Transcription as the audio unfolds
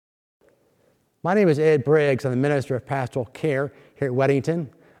My name is Ed Briggs. I'm the Minister of Pastoral Care here at Weddington.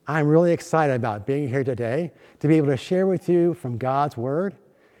 I'm really excited about being here today to be able to share with you from God's Word.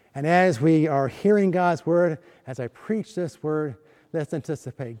 And as we are hearing God's Word, as I preach this Word, let's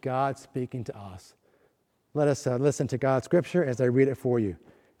anticipate God speaking to us. Let us listen to God's Scripture as I read it for you.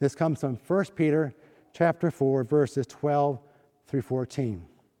 This comes from 1 Peter chapter 4, verses 12 through 14.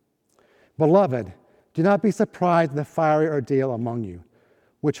 Beloved, do not be surprised at the fiery ordeal among you,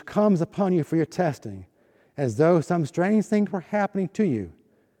 which comes upon you for your testing, as though some strange things were happening to you.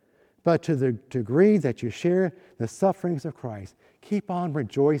 But to the degree that you share the sufferings of Christ, keep on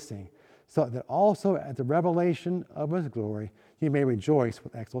rejoicing, so that also at the revelation of His glory you may rejoice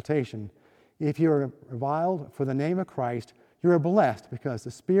with exultation. If you are reviled for the name of Christ, you are blessed, because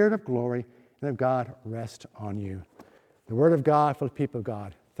the Spirit of glory and of God rests on you. The Word of God for the people of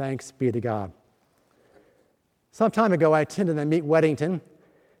God. Thanks be to God. Some time ago, I attended a Meet Weddington.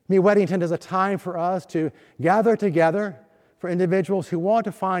 Meet Weddington is a time for us to gather together for individuals who want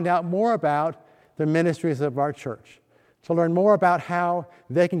to find out more about the ministries of our church, to learn more about how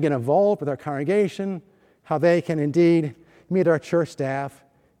they can get involved with our congregation, how they can indeed meet our church staff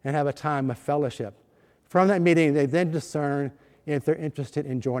and have a time of fellowship. From that meeting, they then discern if they're interested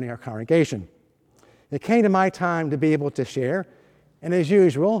in joining our congregation. It came to my time to be able to share, and as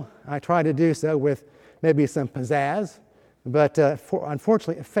usual, I tried to do so with maybe some pizzazz, but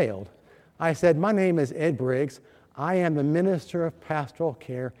unfortunately it failed. I said, my name is Ed Briggs. I am the Minister of Pastoral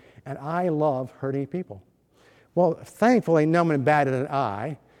Care, and I love hurting people. Well, thankfully, no one batted an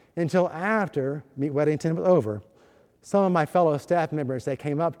eye until after Meet Weddington was over. Some of my fellow staff members, they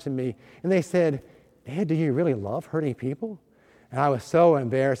came up to me and they said, Ed, do you really love hurting people? And I was so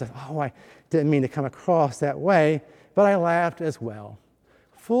embarrassed. I didn't mean to come across that way, but I laughed as well.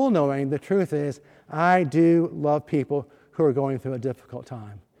 Full knowing the truth is, I do love people who are going through a difficult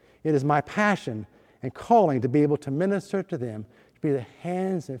time. It is my passion and calling to be able to minister to them, to be the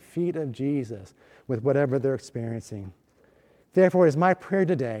hands and feet of Jesus with whatever they're experiencing. Therefore, it is my prayer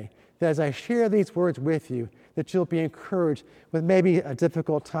today that as I share these words with you, that you'll be encouraged with maybe a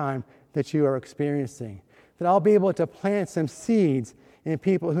difficult time that you are experiencing, that I'll be able to plant some seeds in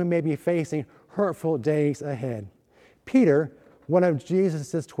people who may be facing hurtful days ahead. Peter, one of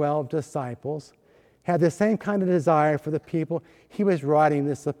Jesus' 12 disciples, had the same kind of desire for the people he was writing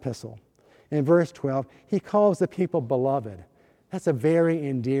this epistle. In verse 12, he calls the people beloved. That's a very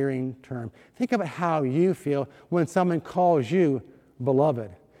endearing term. Think about how you feel when someone calls you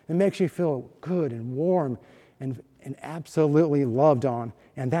beloved. It makes you feel good and warm and absolutely loved on.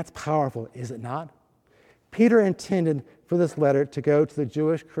 And that's powerful, is it not? Peter intended for this letter to go to the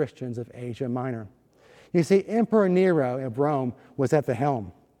Jewish Christians of Asia Minor. You see, Emperor Nero of Rome was at the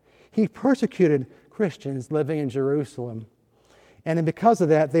helm. He persecuted Christians living in Jerusalem. And because of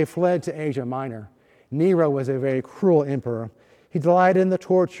that, they fled to Asia Minor. Nero was a very cruel emperor. He delighted in the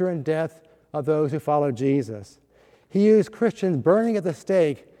torture and death of those who followed Jesus. He used Christians burning at the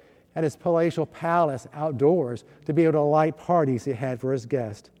stake at his palatial palace outdoors to be able to light parties he had for his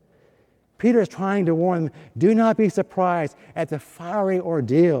guests. Peter is trying to warn them, do not be surprised at the fiery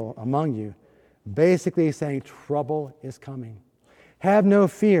ordeal among you. Basically saying trouble is coming. Have no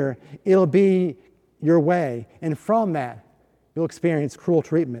fear, it'll be your way. And from that, you'll experience cruel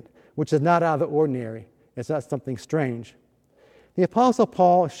treatment, which is not out of the ordinary. It's not something strange. The Apostle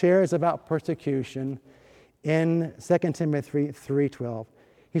Paul shares about persecution in 2 Timothy 3:12.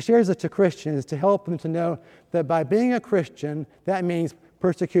 He shares it to Christians to help them to know that by being a Christian, that means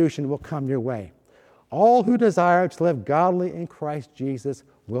persecution will come your way. All who desire to live godly in Christ Jesus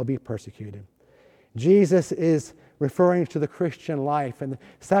will be persecuted. Jesus is referring to the Christian life and the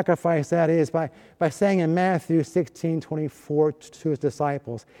sacrifice that is by saying in Matthew 16:24 to his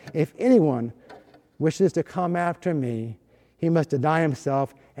disciples, if anyone wishes to come after me, he must deny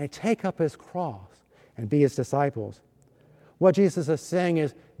himself and take up his cross and be his disciples. What Jesus is saying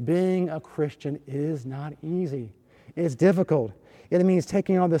is being a Christian is not easy. It's difficult. It means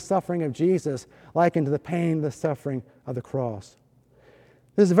taking on the suffering of Jesus, likened to the pain and the suffering of the cross.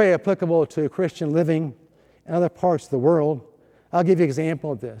 This is very applicable to Christian living in other parts of the world. I'll give you an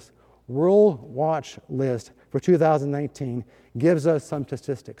example of this. World Watch List for 2019 gives us some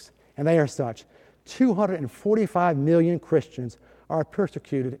statistics, and they are such. 245 million Christians are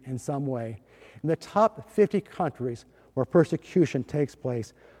persecuted in some way. In the top 50 countries where persecution takes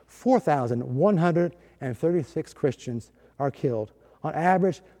place, 4,136 Christians are killed. On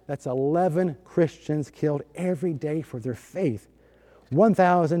average, that's 11 Christians killed every day for their faith.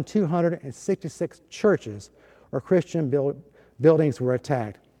 1,266 churches or Christian buildings were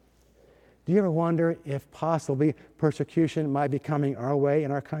attacked. Do you ever wonder if possibly persecution might be coming our way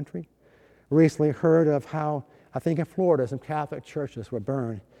in our country? recently heard of how, I think in Florida, some Catholic churches were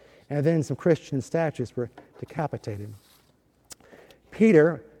burned, and then some Christian statues were decapitated.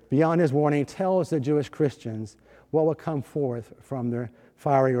 Peter, beyond his warning, tells the Jewish Christians what will come forth from their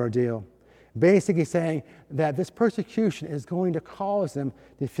fiery ordeal. Basically saying that this persecution is going to cause them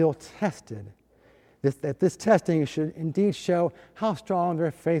to feel tested. That this testing should indeed show how strong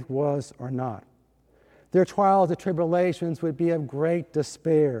their faith was or not. Their trials and tribulations would be of great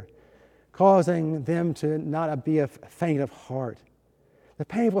despair, causing them to not be faint of heart. The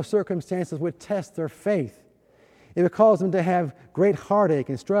painful circumstances would test their faith. It would cause them to have great heartache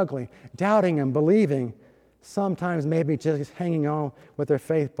and struggling, doubting and believing, sometimes maybe just hanging on with their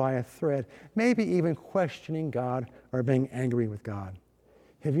faith by a thread, maybe even questioning God or being angry with God.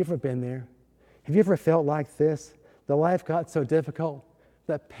 Have you ever been there? Have you ever felt like this? The life got so difficult,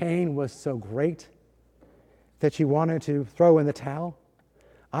 the pain was so great that you wanted to throw in the towel?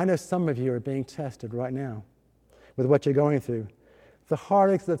 I know some of you are being tested right now with what you're going through. The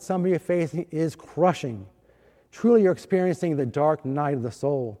heartache that some of you are facing is crushing. Truly, you're experiencing the dark night of the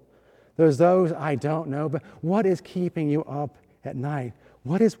soul. There's those I don't know, but what is keeping you up at night?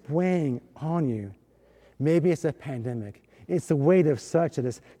 What is weighing on you? Maybe it's a pandemic. It's the weight of such that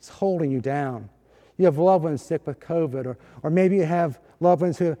it's holding you down. You have loved ones sick with COVID, or maybe you have loved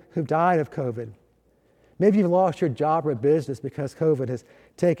ones who've died of COVID. Maybe you've lost your job or business because COVID has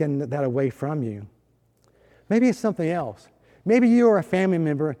taken that away from you. Maybe it's something else. Maybe you or a family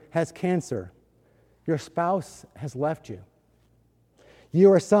member has cancer. Your spouse has left you. You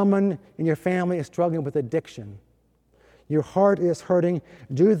or someone in your family is struggling with addiction. Your heart is hurting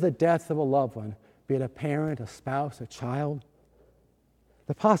due to the death of a loved one, be it a parent, a spouse, a child.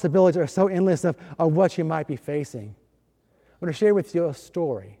 The possibilities are so endless of what you might be facing. I want to share with you a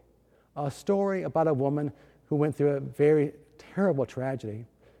story about a woman who went through a very terrible tragedy.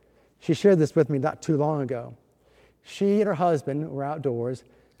 She shared this with me not too long ago. She and her husband were outdoors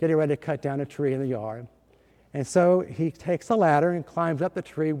getting ready to cut down a tree in the yard. And so he takes a ladder and climbs up the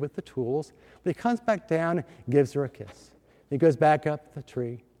tree with the tools, but he comes back down and gives her a kiss. He goes back up the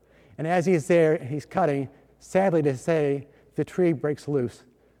tree. And as he's there, he's cutting, sadly to say, the tree breaks loose.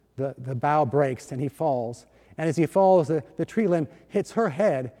 The bough breaks and he falls. And as he falls, the tree limb hits her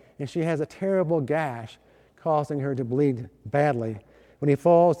head and she has a terrible gash, causing her to bleed badly. When he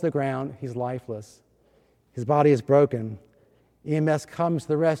falls to the ground, he's lifeless. His body is broken. EMS comes to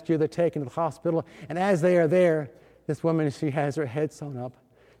the rescue. They're taken to the hospital. And as they are there, this woman, she has her head sewn up.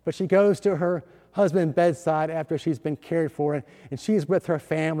 But she goes to her husband's bedside after she's been cared for, and she's with her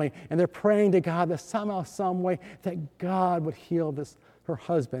family. And they're praying to God that somehow, some way, that God would heal her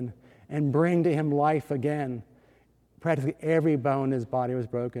husband and bring to him life again. Practically every bone in his body was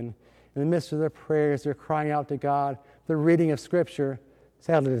broken. In the midst of their prayers, they're crying out to God. The reading of Scripture,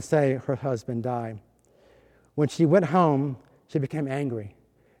 sadly to say, her husband died. When she went home, she became angry.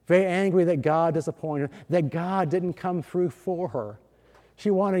 Very angry that God disappointed her, that God didn't come through for her. She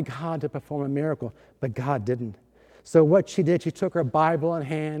wanted God to perform a miracle, but God didn't. So what she did, she took her Bible in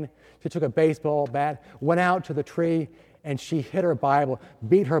hand, she took a baseball bat, went out to the tree, and she hit her Bible,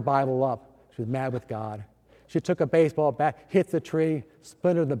 beat her Bible up. She was mad with God. She took a baseball bat, hit the tree,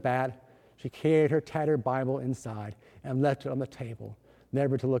 splintered the bat. She carried her tattered Bible inside and left it on the table,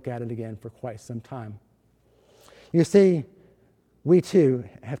 never to look at it again for quite some time. You see, we too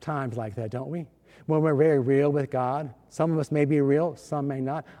have times like that, don't we? When we're very real with God. Some of us may be real, some may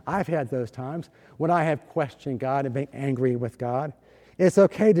not. I've had those times when I have questioned God and been angry with God. It's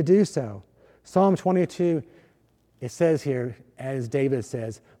okay to do so. Psalm 22, it says here, as David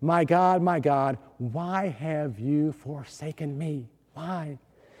says, my God, why have you forsaken me? Why?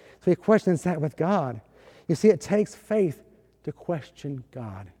 So he questions that with God. You see, it takes faith to question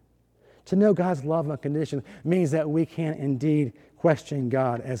God. To know God's love unconditional means that we can indeed question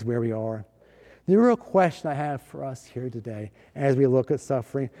God as where we are. The real question I have for us here today, as we look at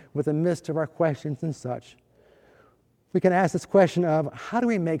suffering, with the midst of our questions and such, we can ask this question of how do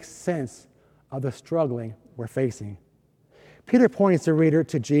we make sense of the struggling we're facing? Peter points the reader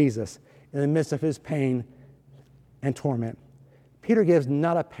to Jesus in the midst of his pain and torment. Peter gives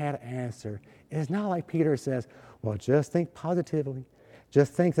not a pat answer. It's not like Peter says, well, just think positively.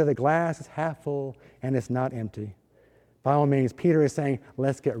 Just think that the glass is half full and it's not empty. By all means, Peter is saying,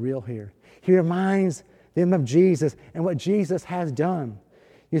 let's get real here. He reminds them of Jesus and what Jesus has done.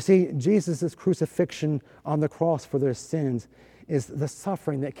 You see, Jesus' crucifixion on the cross for their sins is the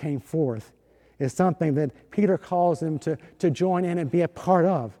suffering that came forth. It's something that Peter calls them to join in and be a part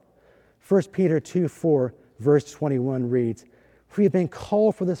of. 1 Peter 2:4, verse 21 reads, for you've been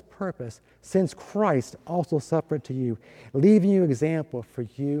called for this purpose, since Christ also suffered to you, leaving you example for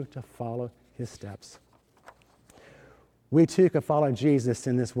you to follow his steps. We too can follow Jesus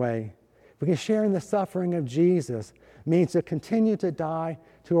in this way. Because sharing the suffering of Jesus means to continue to die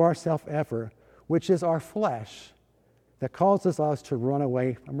to our self-effort, which is our flesh, that causes us to run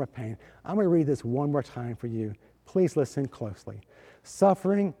away from our pain. I'm going to read this one more time for you. Please listen closely.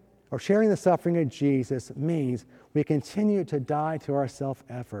 Suffering, or sharing the suffering of Jesus, means we continue to die to our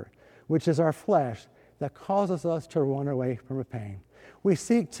self-effort, which is our flesh, that causes us to run away from our pain. We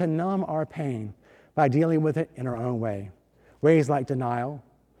seek to numb our pain by dealing with it in our own way. Ways like denial,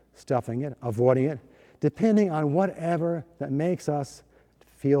 stuffing it, avoiding it, depending on whatever that makes us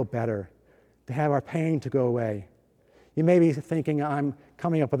feel better, to have our pain to go away. You may be thinking I'm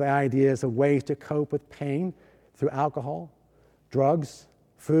coming up with ideas of ways to cope with pain through alcohol, drugs,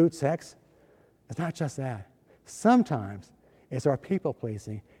 food, sex. It's not just that. Sometimes it's our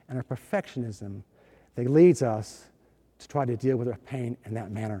people-pleasing and our perfectionism that leads us to try to deal with our pain in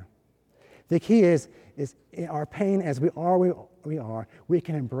that manner. The key is our pain as we are, we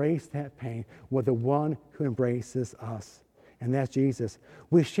can embrace that pain with the one who embraces us, and that's Jesus.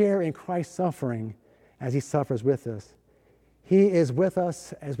 We share in Christ's suffering as he suffers with us. He is with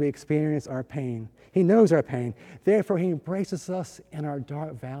us as we experience our pain. He knows our pain. Therefore, he embraces us in our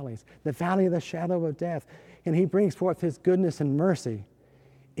dark valleys, the valley of the shadow of death, and he brings forth his goodness and mercy.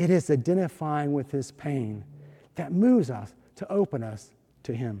 It is identifying with his pain that moves us to open us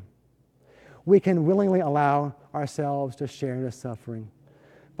to him. We can willingly allow ourselves to share the suffering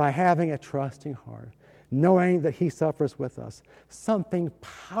by having a trusting heart, knowing that he suffers with us. Something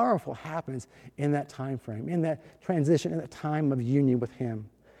powerful happens in that time frame, in that transition, in that time of union with him.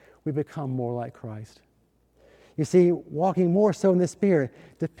 We become more like Christ. You see, walking more so in the Spirit,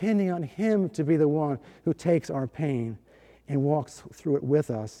 depending on him to be the one who takes our pain and walks through it with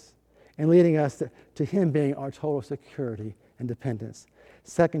us, and leading us to him being our total security and dependence.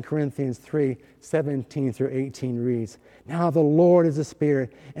 2 Corinthians 3:17 through 18 reads, "Now the Lord is the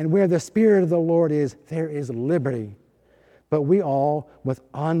Spirit, and where the Spirit of the Lord is, there is liberty. But we all, with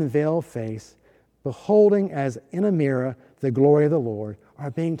unveiled face, beholding as in a mirror the glory of the Lord,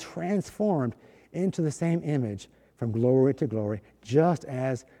 are being transformed into the same image from glory to glory, just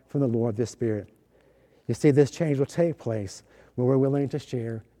as from the Lord the Spirit." You see, this change will take place when we're willing to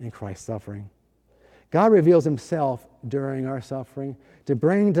share in Christ's suffering. God reveals himself during our suffering to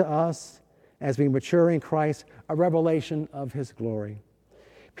bring to us, as we mature in Christ, a revelation of his glory.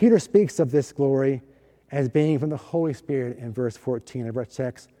 Peter speaks of this glory as being from the Holy Spirit in verse 14 of our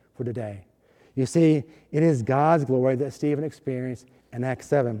text for today. You see, it is God's glory that Stephen experienced in Acts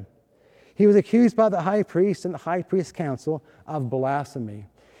 7. He was accused by the high priest and the high priest council of blasphemy.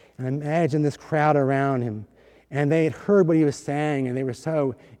 And imagine this crowd around him. And they had heard what he was saying, and they were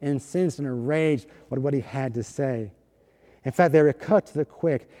so incensed and enraged with what he had to say. In fact, they were cut to the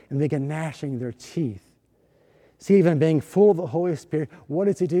quick and began gnashing their teeth. Stephen, being full of the Holy Spirit, what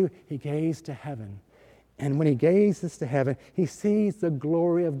does he do? He gazed to heaven. And when he gazes to heaven, he sees the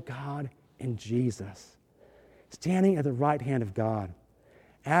glory of God in Jesus, standing at the right hand of God.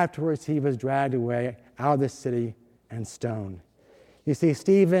 Afterwards, he was dragged away out of the city and stoned. You see,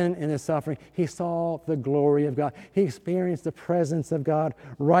 Stephen, in his suffering, he saw the glory of God. He experienced the presence of God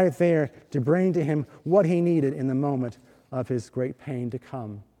right there to bring to him what he needed in the moment of his great pain to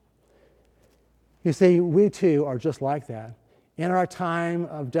come. You see, we too are just like that. In our time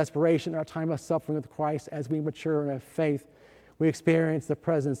of desperation, our time of suffering with Christ, as we mature in our faith, we experience the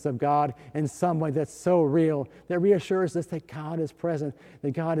presence of God in some way that's so real, that reassures us that God is present,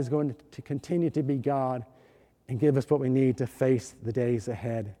 that God is going to continue to be God, and give us what we need to face the days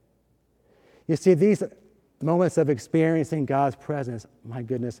ahead. You see, these moments of experiencing God's presence, my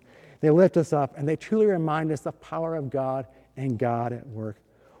goodness, they lift us up and they truly remind us the power of God and God at work.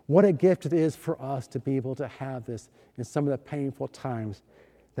 What a gift it is for us to be able to have this in some of the painful times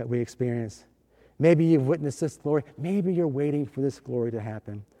that we experience. Maybe you've witnessed this glory. Maybe you're waiting for this glory to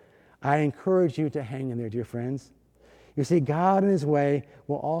happen. I encourage you to hang in there, dear friends. You see, God in his way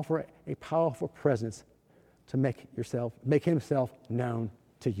will offer a powerful presence to make himself known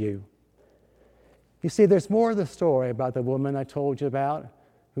to you. You see, there's more of the story about the woman I told you about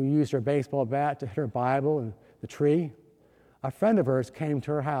who used her baseball bat to hit her Bible in the tree. A friend of hers came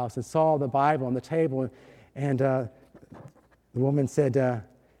to her house and saw the Bible on the table, and the woman said,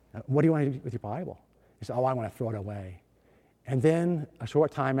 "What do you want to do with your Bible?" She said, "Oh, I want to throw it away." And then a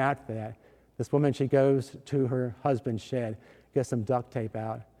short time after that, this woman, she goes to her husband's shed, gets some duct tape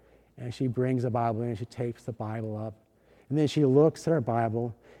out, and she brings the Bible in and she tapes the Bible up. And then she looks at her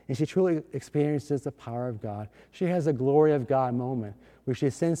Bible and she truly experiences the power of God. She has a glory of God moment where she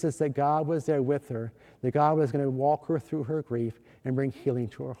senses that God was there with her, that God was going to walk her through her grief and bring healing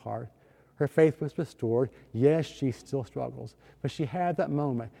to her heart. Her faith was restored. Yes, she still struggles, but she had that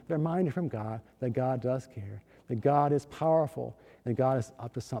moment, the reminder from God that God does care, that God is powerful, and God is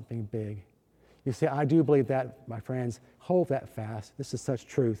up to something big. You see, I do believe that, my friends. Hold that fast. This is such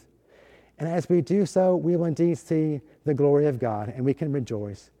truth. And as we do so, we will indeed see the glory of God, and we can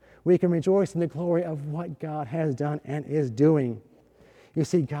rejoice. We can rejoice in the glory of what God has done and is doing. You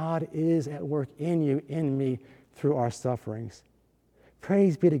see, God is at work in you, in me, through our sufferings.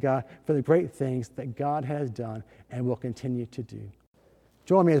 Praise be to God for the great things that God has done and will continue to do.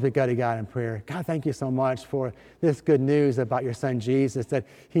 Join me as we go to God in prayer. God, thank you so much for this good news about your son Jesus, that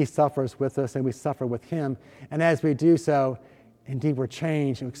he suffers with us and we suffer with him. And as we do so, indeed we're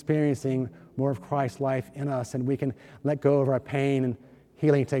changed and experiencing more of Christ's life in us, and we can let go of our pain and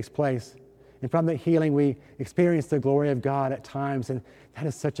healing takes place. And from that healing, we experience the glory of God at times, and that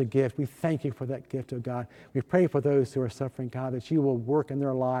is such a gift. We thank you for that gift of God. We pray for those who are suffering, God, that you will work in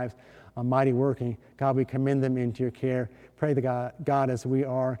their lives, a mighty working. God, we commend them into your care. Pray that God, as we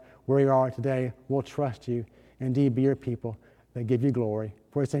are where we are today, will trust you and indeed be your people that give you glory.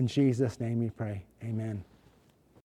 For it's in Jesus' name we pray. Amen.